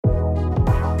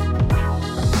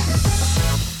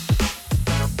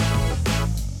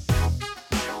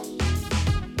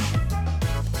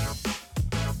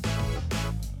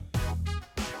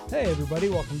Hey everybody,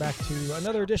 welcome back to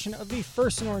another edition of the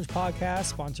First and Orange podcast,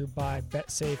 sponsored by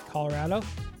BetSafe Colorado.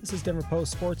 This is Denver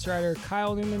Post sports writer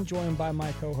Kyle Newman, joined by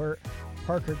my cohort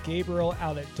Parker Gabriel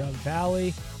out at Dove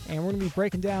Valley, and we're going to be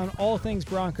breaking down all things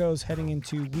Broncos heading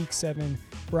into Week 7,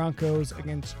 Broncos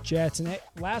against Jets. And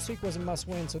last week was a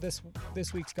must-win, so this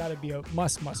week's got to be a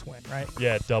must-win, right?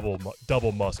 Yeah, double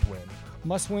must-win.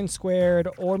 Must-win squared,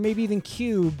 or maybe even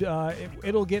cubed.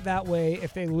 It'll get that way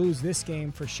if they lose this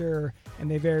game for sure, and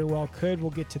they very well could.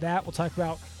 We'll get to that. We'll talk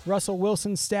about Russell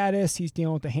Wilson's status. He's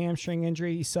dealing with the hamstring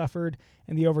injury he suffered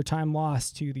in the overtime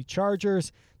loss to the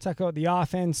Chargers. Talk about the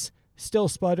offense, still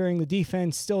sputtering, the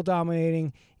defense still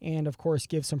dominating, and, of course,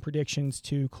 give some predictions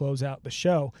to close out the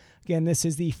show. Again, this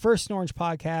is the First and Orange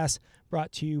podcast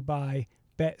brought to you by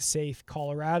BetSafe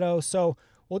Colorado. So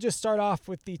we'll just start off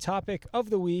with the topic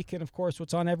of the week and, of course,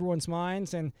 what's on everyone's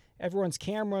minds and everyone's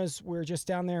cameras. We're just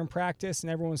down there in practice, and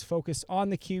everyone's focused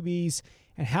on the QBs.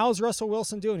 And how's Russell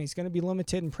Wilson doing? He's going to be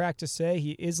limited in practice today.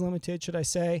 He is limited, should I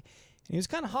say. And he was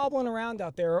kind of hobbling around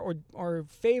out there, or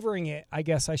favoring it, I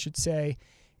guess I should say.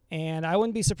 And I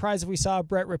wouldn't be surprised if we saw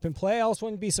Brett Rypien play. I also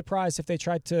wouldn't be surprised if they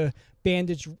tried to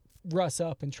bandage Russ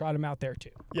up and trot him out there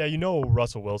too. Yeah, you know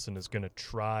Russell Wilson is going to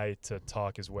try to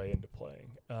talk his way into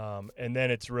playing. And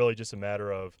then it's really just a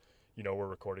matter of, we're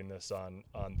recording this on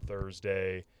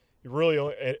Thursday. You're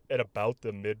really at about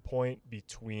the midpoint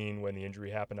between when the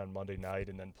injury happened on Monday night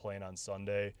and then playing on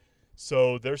Sunday.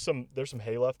 So there's some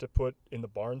hay left to put in the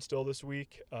barn still this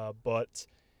week. But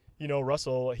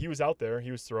Russell, he was out there.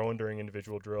 He was throwing during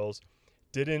individual drills.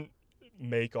 Didn't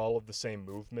make all of the same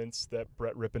movements that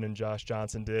Brett Rypien and Josh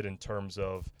Johnson did in terms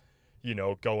of,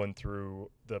 going through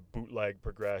the bootleg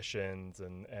progressions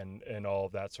and all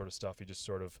of that sort of stuff.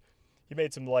 He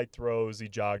made some light throws. He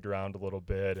jogged around a little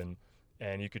bit,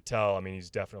 and you could tell,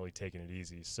 he's definitely taking it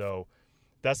easy. So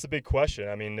that's the big question.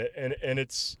 And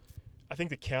it's, I think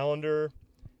the calendar –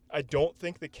 I don't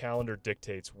think the calendar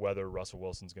dictates whether Russell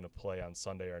Wilson's going to play on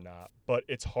Sunday or not, but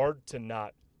it's hard to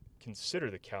not consider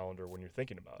the calendar when you're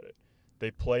thinking about it.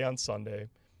 They play on Sunday.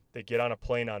 They get on a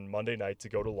plane on Monday night to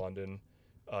go to London.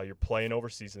 You're playing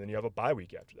overseas, and then you have a bye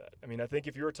week after that. I think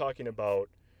if you were talking about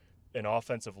an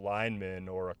offensive lineman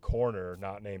or a corner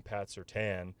not named Pat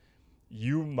Surtain,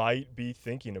 you might be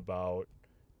thinking about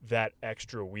that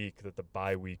extra week that the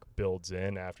bye week builds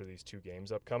in after these two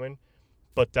games upcoming.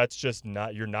 But that's just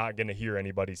not – you're not going to hear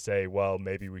anybody say, well,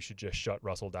 maybe we should just shut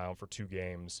Russell down for 2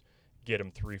 games, get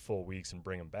him 3 full weeks, and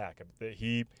bring him back.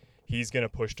 He's going to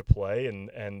push to play,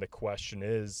 and the question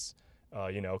is,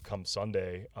 come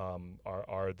Sunday,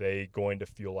 are they going to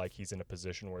feel like he's in a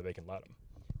position where they can let him?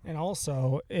 And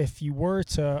also, if you were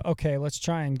to, let's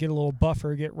try and get a little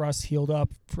buffer, get Russ healed up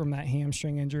from that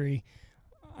hamstring injury,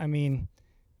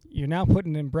 you're now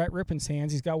putting it in Brett Rypien's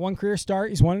hands. He's got one career start.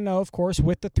 He's 1-0, of course,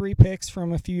 with the 3 picks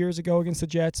from a few years ago against the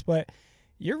Jets. But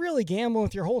you're really gambling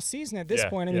with your whole season at this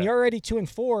point. You're already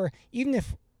 2-4. Even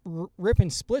if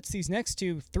Rypien splits these next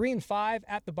 2, 3-5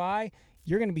 at the bye,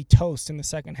 you're going to be toast in the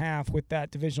second half with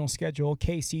that divisional schedule.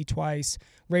 KC twice,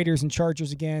 Raiders and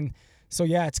Chargers again. So,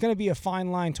 it's going to be a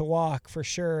fine line to walk for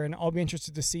sure. And I'll be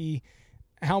interested to see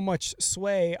how much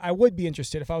sway. I would be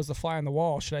interested if I was the fly on the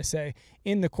wall, should I say,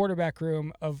 in the quarterback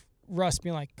room of Russ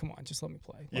being like, come on, just let me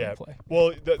play. Let me play.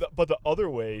 Well, but the other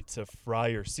way to fry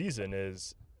your season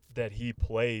is that he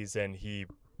plays and he,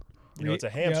 it's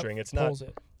a hamstring. It's not. Pulls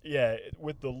it. Yeah,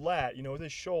 with the lat, with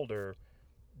his shoulder,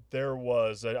 there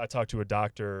was. I talked to a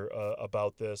doctor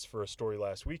about this for a story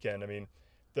last weekend.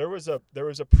 There was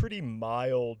a pretty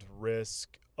mild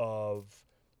risk of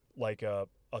like a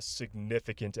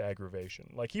significant aggravation.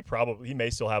 Like he may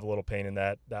still have a little pain in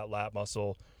that lat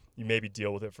muscle. You maybe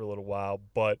deal with it for a little while,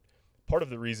 but part of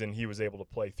the reason he was able to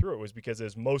play through it was because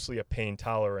it's mostly a pain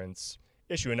tolerance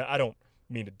issue. And I don't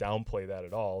mean to downplay that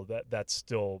at all. That's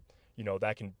still,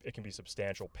 it can be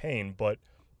substantial pain, but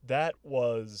that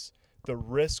was the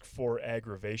risk for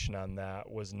aggravation on that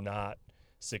was not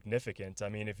significant.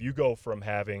 If you go from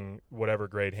having whatever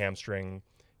grade hamstring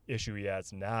issue he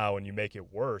has now and you make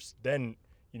it worse, then,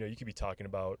 you could be talking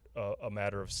about a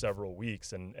matter of several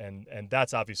weeks. And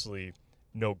that's obviously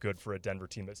no good for a Denver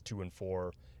team that's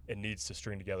 2-4 and needs to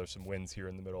string together some wins here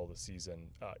in the middle of the season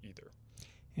either.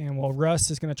 And while Russ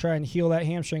is going to try and heal that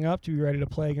hamstring up to be ready to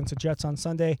play against the Jets on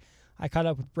Sunday, I caught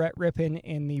up with Brett Rypien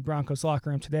in the Broncos locker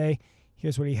room today.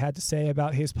 Here's what he had to say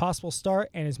about his possible start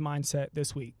and his mindset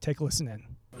this week. Take a listen in.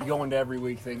 You go into every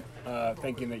week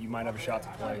thinking that you might have a shot to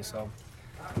play, so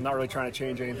I'm not really trying to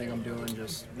change anything I'm doing,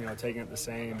 just taking it the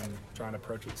same and trying to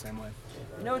approach it the same way.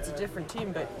 It's a different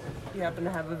team, but you happen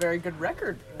to have a very good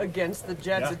record against the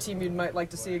Jets, a team you might like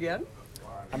to see again.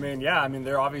 I mean,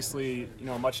 they're obviously,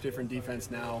 a much different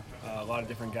defense now, a lot of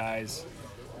different guys.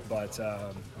 But,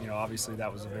 obviously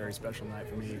that was a very special night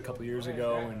for me a couple years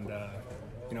ago. And,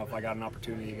 if I got an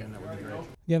opportunity again, that would be great.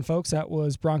 Again, folks, that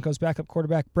was Broncos backup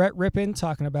quarterback Brett Rypien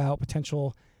talking about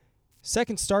potential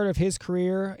second start of his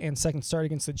career and second start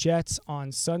against the Jets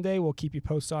on Sunday. We'll keep you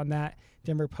posted on that.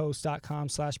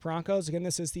 DenverPost.com/Broncos. Again,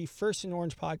 this is the First and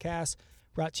Orange podcast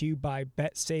brought to you by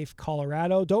BetSafe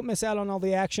Colorado. Don't miss out on all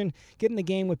the action. Get in the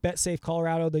game with BetSafe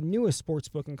Colorado, the newest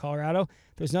sportsbook in Colorado.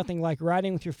 There's nothing like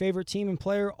riding with your favorite team and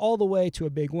player all the way to a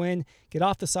big win. Get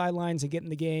off the sidelines and get in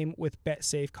the game with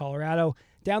BetSafe Colorado.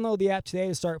 Download the app today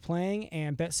to start playing,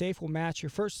 and BetSafe will match your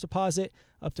first deposit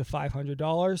up to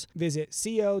 $500. Visit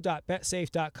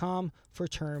co.betsafe.com for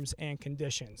terms and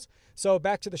conditions. So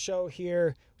back to the show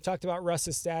here. We talked about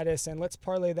Russ's status, and let's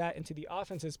parlay that into the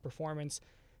offense's performance.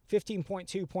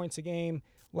 15.2 points a game.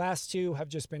 Last two have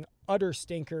just been utter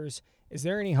stinkers. Is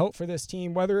there any hope for this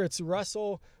team, whether it's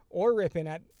Russell or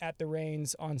Rypien at the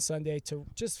reins on Sunday, to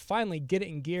just finally get it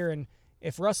in gear? And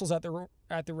if Russell's at the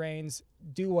reins,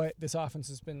 do what this offense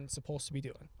has been supposed to be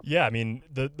doing? Yeah, I mean,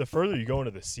 the further you go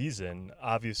into the season,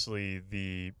 obviously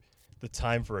the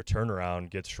time for a turnaround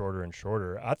gets shorter and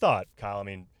shorter. I thought, Kyle,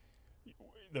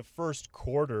 the first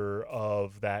quarter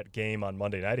of that game on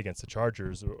Monday night against the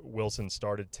Chargers, Wilson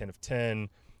started 10 of 10,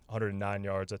 109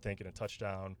 yards, I think, and a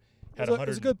touchdown. It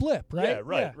was a good blip, right?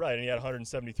 Yeah, right. And he had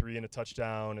 173 and a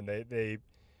touchdown, and they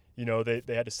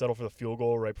had to settle for the field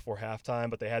goal right before halftime,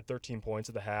 but they had 13 points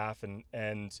at the half, and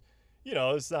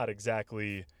it's not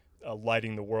exactly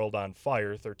lighting the world on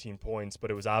fire, 13 points,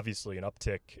 but it was obviously an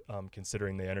uptick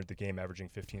considering they entered the game averaging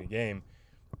 15 a game.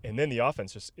 And then the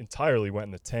offense just entirely went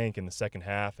in the tank in the second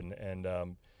half, and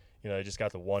they just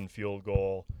got the one field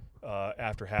goal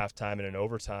after halftime and in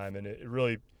overtime, and it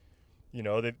really,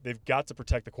 they've got to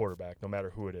protect the quarterback no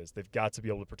matter who it is. They've got to be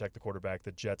able to protect the quarterback.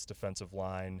 The Jets' defensive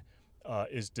line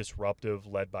is disruptive,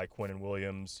 led by Quinnen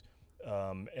Williams,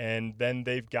 and then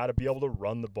they've got to be able to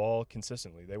run the ball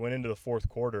consistently. They went into the fourth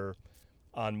quarter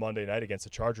on Monday night against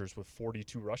the Chargers with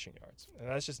 42 rushing yards, and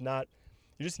that's just not.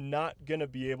 You're just not going to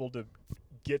be able to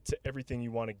get to everything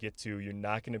you want to get to. You're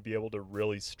not going to be able to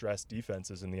really stress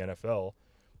defenses in the NFL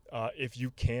if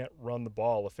you can't run the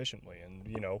ball efficiently. And,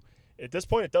 at this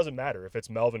point, it doesn't matter if it's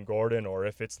Melvin Gordon or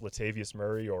if it's Latavius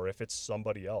Murray or if it's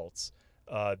somebody else.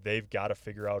 They've got to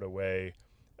figure out a way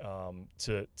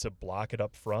to block it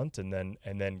up front and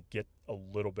then get a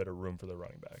little bit of room for the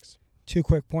running backs. 2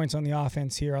 quick points on the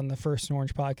offense here on the First and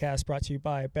Orange podcast brought to you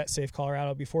by BetSafe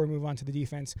Colorado. Before we move on to the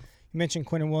defense, you mentioned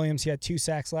Quinnen Williams. He had 2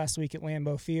 sacks last week at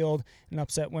Lambeau Field, an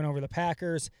upset win over the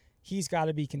Packers. He's got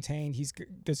to be contained.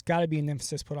 There's got to be an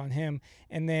emphasis put on him.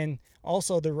 And then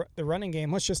also the running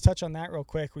game. Let's just touch on that real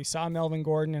quick. We saw Melvin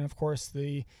Gordon, and, of course,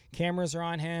 the cameras are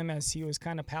on him as he was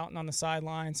kind of pouting on the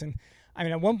sidelines. And,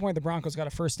 at one point the Broncos got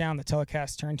a first down. The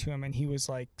telecast turned to him, and he was,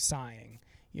 sighing.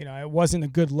 It wasn't a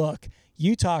good look.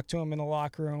 You talked to him in the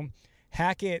locker room.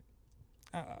 Hackett,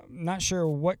 not sure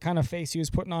what kind of face he was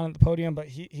putting on at the podium, but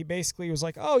he basically was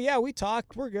like, oh, yeah, we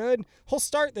talked. We're good. He'll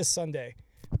start this Sunday.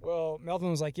 Well,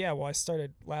 Melvin was like, yeah, well, I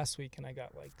started last week, and I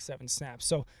got 7 snaps.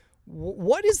 So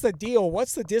what is the deal?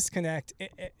 What's the disconnect?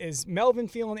 Is Melvin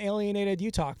feeling alienated?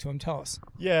 You talked to him. Tell us.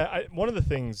 Yeah, one of the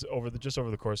things over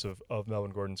the course of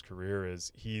Melvin Gordon's career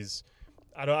is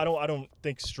I don't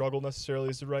think struggle necessarily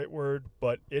is the right word,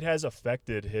 but it has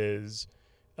affected his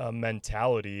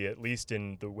mentality, at least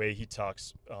in the way he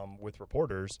talks with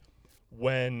reporters,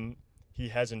 when he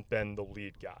hasn't been the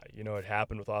lead guy. It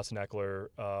happened with Austin Eckler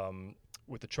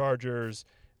with the Chargers.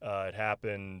 It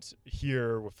happened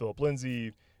here with Philip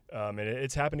Lindsay, and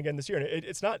it's happened again this year. And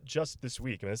it's not just this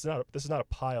week. This is not a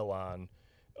pile-on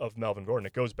of Melvin Gordon.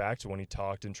 It goes back to when he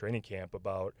talked in training camp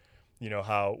about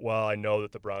how, well, I know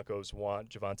that the Broncos want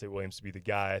Javonte Williams to be the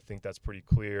guy. I think that's pretty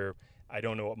clear. I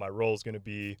don't know what my role is going to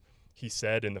be. He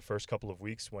said in the first couple of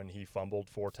weeks when he fumbled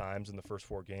 4 times in the first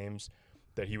 4 games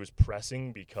that he was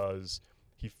pressing because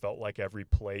he felt like every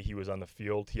play he was on the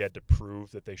field, he had to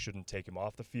prove that they shouldn't take him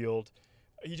off the field.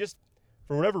 He just,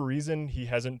 for whatever reason, he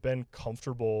hasn't been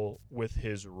comfortable with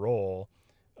his role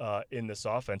in this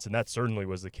offense, and that certainly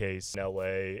was the case in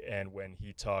L.A. and when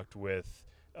he talked with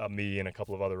me and a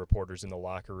couple of other reporters in the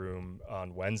locker room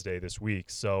on Wednesday this week.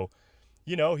 So,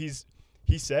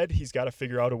 he said he's got to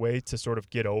figure out a way to sort of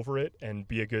get over it and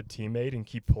be a good teammate and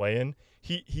keep playing.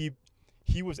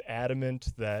 He was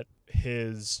adamant that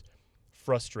his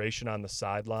frustration on the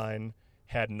sideline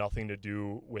had nothing to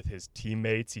do with his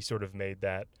teammates. He sort of made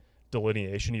that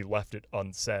delineation. He left it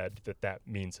unsaid that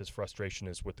means his frustration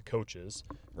is with the coaches.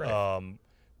 Right.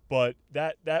 But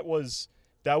that was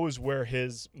that was where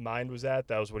his mind was at.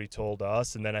 That was what he told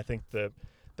us. And then I think the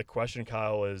question,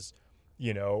 Kyle, is,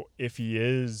 you know, if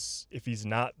he's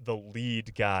not the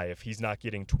lead guy, if he's not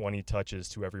getting 20 touches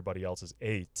to everybody else's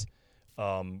 8,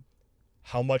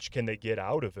 how much can they get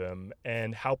out of him,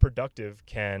 and how productive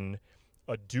can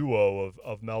a duo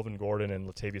of Melvin Gordon and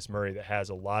Latavius Murray that has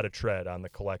a lot of tread on the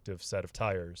collective set of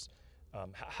tires,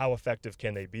 how effective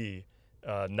can they be,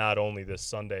 not only this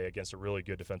Sunday against a really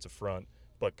good defensive front,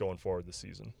 but going forward this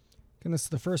season? And this is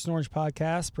the First and Orange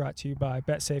podcast, brought to you by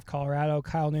BetSafe Colorado.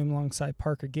 Kyle Newman alongside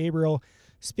Parker Gabriel.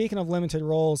 Speaking of limited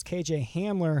roles, KJ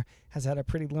Hamler has had a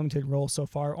pretty limited role so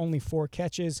far, only 4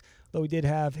 catches, though he did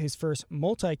have his first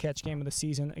multi-catch game of the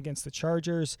season against the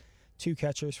Chargers, 2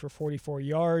 catches for 44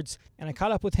 yards. And I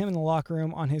caught up with him in the locker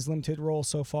room on his limited role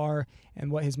so far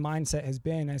and what his mindset has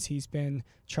been as he's been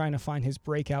trying to find his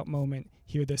breakout moment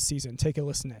here this season. Take a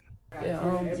listen in.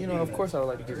 Yeah, you know, of course I would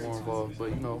like to get more involved, but,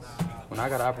 you know, when I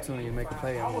got an opportunity to make a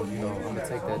play, I'm going to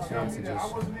take that chance and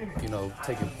just, you know,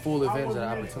 take full advantage of the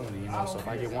opportunity, you know. So if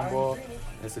I get one ball,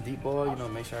 and it's a deep ball, you know,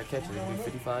 make sure I catch it. It'll be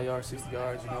 55 yards, 60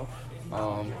 yards, you know.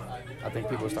 I think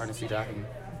people are starting to see that I can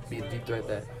be a deep threat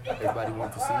that everybody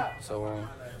wants to see. So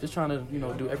just trying to, you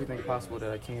know, do everything possible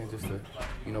that I can just to,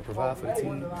 you know, provide for the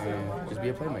team and just be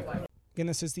a playmaker. Again,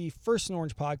 this is the First and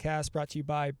Orange podcast brought to you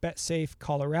by BetSafe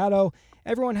Colorado.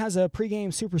 Everyone has a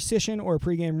pregame superstition or a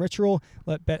pregame ritual.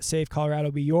 Let BetSafe Colorado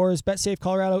be yours. BetSafe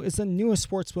Colorado is the newest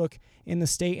sportsbook in the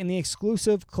state and the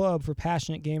exclusive club for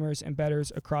passionate gamers and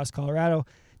bettors across Colorado.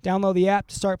 Download the app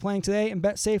to start playing today, and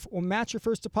BetSafe will match your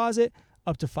first deposit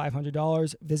up to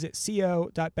 $500. Visit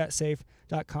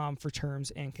co.betsafe.com for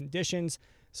terms and conditions.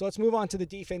 So let's move on to the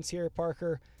defense here,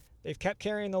 Parker. They've kept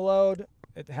carrying the load.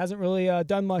 It hasn't really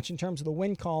done much in terms of the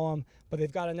win column, but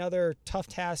they've got another tough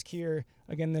task here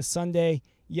again this Sunday.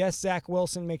 Yes, Zach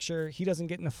Wilson, make sure he doesn't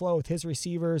get in the flow with his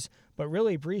receivers, but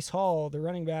really Breece Hall, the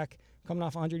running back, coming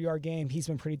off a 100-yard game, he's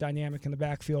been pretty dynamic in the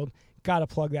backfield. Got to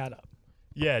plug that up.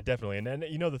 Yeah, definitely. And then,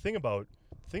 you know, the thing about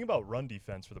run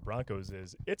defense for the Broncos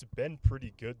is it's been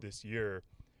pretty good this year,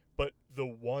 but the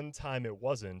one time it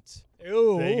wasn't,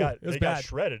 they got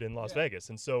shredded in Las Vegas.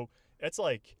 And so it's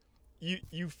like,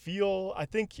 You feel, I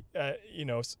think, you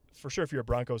know, for sure if you're a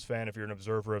Broncos fan, if you're an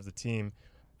observer of the team,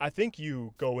 I think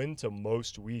you go into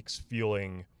most weeks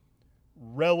feeling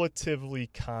relatively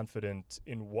confident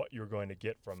in what you're going to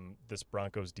get from this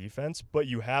Broncos defense. But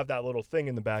you have that little thing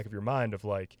in the back of your mind of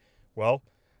like, well,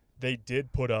 they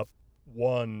did put up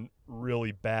one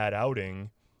really bad outing,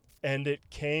 and it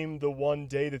came the one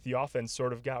day that the offense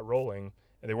sort of got rolling,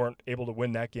 and they weren't able to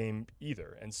win that game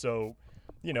either. And so,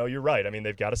 you know, you're right. I mean,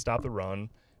 they've got to stop the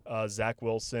run. Zach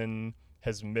Wilson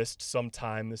has missed some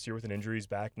time this year with an injury. He's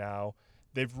back now.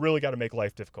 They've really got to make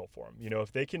life difficult for him. You know,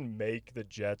 if they can make the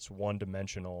Jets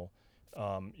one-dimensional,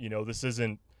 you know, this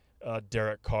isn't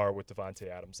Derek Carr with Devontae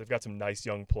Adams. They've got some nice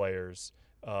young players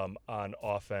on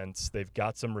offense. They've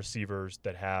got some receivers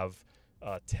that have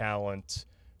talent,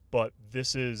 but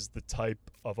this is the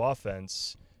type of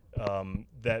offense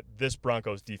that this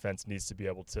Broncos defense needs to be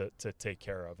able to take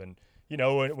care of. And you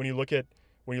know, when you look at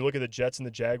the Jets and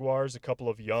the Jaguars, a couple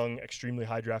of young, extremely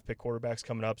high draft pick quarterbacks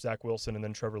coming up, Zach Wilson and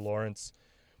then Trevor Lawrence,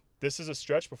 this is a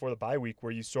stretch before the bye week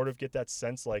where you sort of get that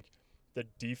sense like the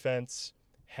defense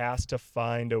has to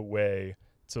find a way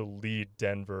to lead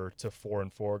Denver to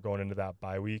 4-4 going into that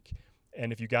bye week.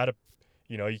 And if you got to,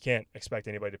 you know, you can't expect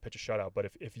anybody to pitch a shutout,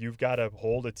 but if you've got to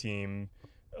hold a team,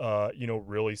 you know,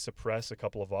 really suppress a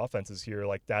couple of offenses here,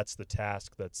 like that's the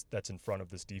task that's in front of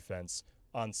this defense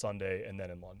on Sunday and then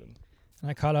in London.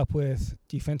 And I caught up with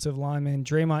defensive lineman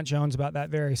Draymond Jones about that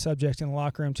very subject in the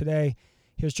locker room today.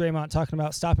 Here's Draymond talking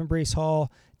about stopping Breece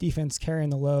Hall, defense carrying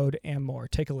the load, and more.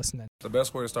 Take a listen in. The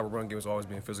best way to stop a run game is always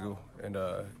being physical and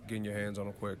getting your hands on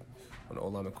them quick, on the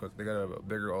O-lineman quick. They got a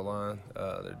bigger O-line.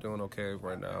 They're doing okay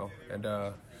right now. And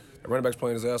the running back's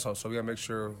playing his ass off, so we got to make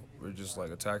sure we're just,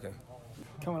 like, attacking.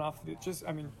 Coming off of it, just,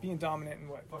 I mean, being dominant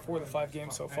in 4 of the 5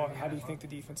 games so far, how do you think the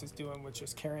defense is doing with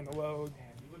just carrying the load,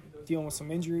 dealing with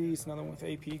some injuries, another one with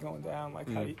AP going down? Like,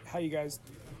 how you guys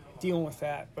dealing with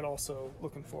that, but also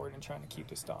looking forward and trying to keep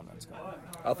this dominance going?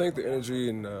 I think the energy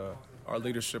and our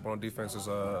leadership on defense is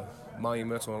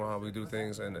monumental on how we do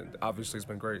things, and obviously it's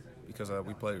been great because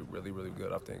we play really, really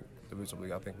good. I think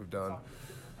defensively, I think we've done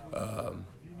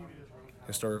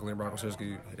historically in Broncos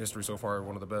history so far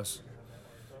one of the best,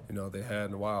 you know, they had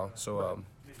in a while. So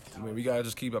I mean, we gotta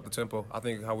just keep up the tempo. I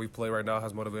think how we play right now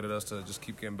has motivated us to just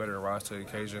keep getting better and rise to the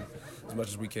occasion as much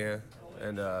as we can,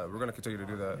 and we're gonna continue to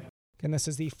do that. And this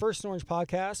is the First and Orange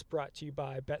podcast brought to you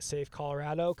by BetSafe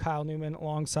Colorado. Kyle Newman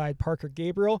alongside Parker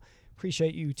Gabriel.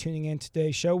 Appreciate you tuning in to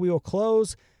today's show. We will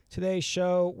close today's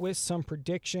show with some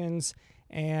predictions.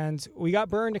 And we got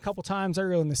burned a couple times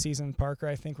early in the season, Parker.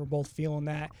 I think we're both feeling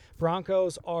that.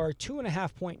 Broncos are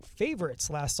 2.5-point favorites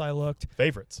last I looked.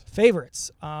 Favorites.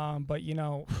 But, you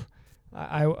know,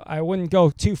 I wouldn't go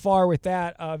too far with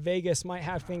that. Vegas might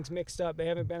have things mixed up. They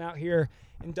haven't been out here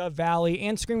in Dove Valley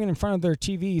and screaming in front of their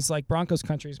TVs like Broncos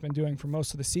country has been doing for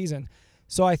most of the season.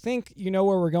 So I think you know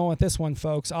where we're going with this one,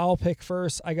 folks. I'll pick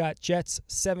first. I got Jets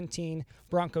 17,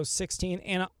 Broncos 16,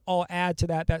 and I'll add to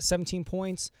that 17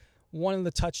 points. One of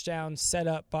the touchdowns set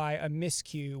up by a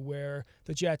miscue where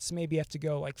the Jets maybe have to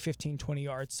go like 15, 20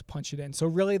 yards to punch it in. So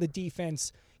really the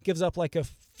defense gives up like a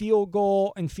field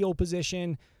goal and field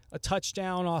position, a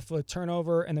touchdown off a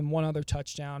turnover, and then one other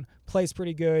touchdown. Plays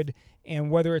pretty good. And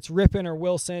whether it's Rippon or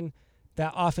Wilson,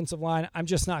 that offensive line, I'm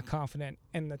just not confident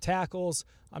in the tackles.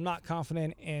 I'm not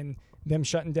confident in them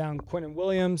shutting down Quinnen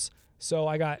Williams. So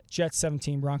I got Jets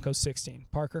 17, Broncos 16.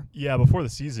 Parker? Yeah, before the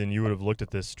season, you would have looked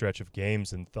at this stretch of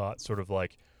games and thought sort of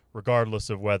like, regardless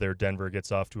of whether Denver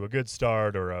gets off to a good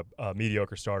start or a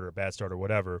mediocre start or a bad start or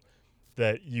whatever,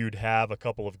 that you'd have a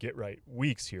couple of get-right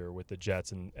weeks here with the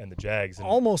Jets and the Jags. And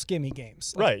almost gimme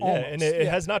games. Right, yeah, almost. and it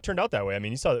has not turned out that way. I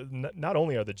mean, you saw that not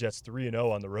only are the Jets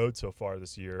 3-0 on the road so far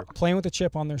this year. Playing with a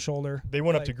chip on their shoulder. They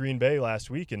went up to Green Bay last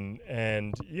week,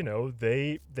 and you know,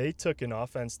 they took an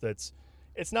offense that's –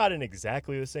 it's not in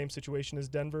exactly the same situation as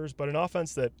Denver's, but an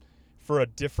offense that, for a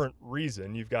different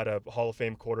reason, you've got a Hall of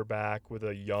Fame quarterback with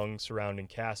a young surrounding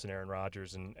cast in Aaron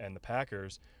Rodgers and the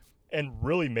Packers, and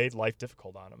really made life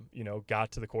difficult on him. You know,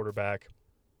 got to the quarterback,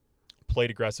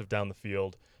 played aggressive down the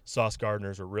field. Sauce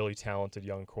Gardner's a really talented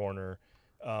young corner.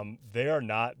 They are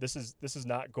not. This is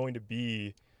not going to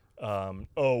be.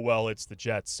 It's the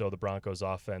Jets, so the Broncos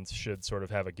offense should sort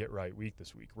of have a get-right week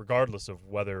this week, regardless of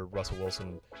whether Russell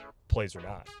Wilson plays or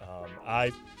not. I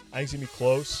think it's going to be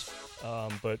close,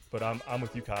 but I'm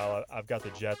with you, Kyle. I've got the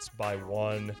Jets by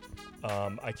 1.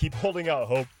 I keep holding out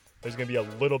hope there's going to be a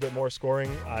little bit more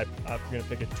scoring. I'm going to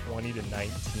pick it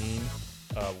 20-19.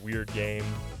 Weird game.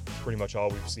 Pretty much all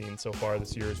we've seen so far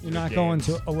this year is You're not going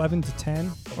to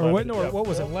 11-10? Or what? Or what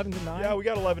was it, 11-9? Yeah, we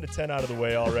got 11-10 out of the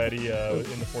way already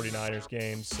in the 49ers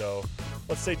game. So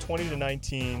let's say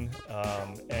 20-19,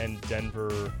 and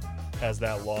Denver has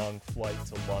that long flight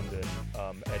to London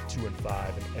at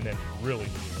 2-5, and then really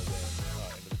needing a win.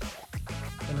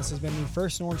 And this has been the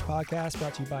First and Orange podcast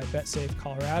brought to you by BetSafe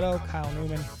Colorado. Kyle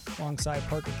Newman alongside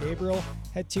Parker Gabriel.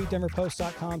 Head to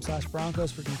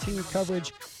denverpost.com/Broncos for continued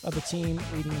coverage of the team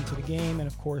leading into the game and,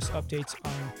 of course, updates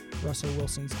on Russell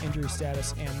Wilson's injury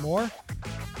status and more.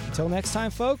 Until next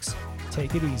time, folks,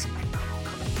 take it easy.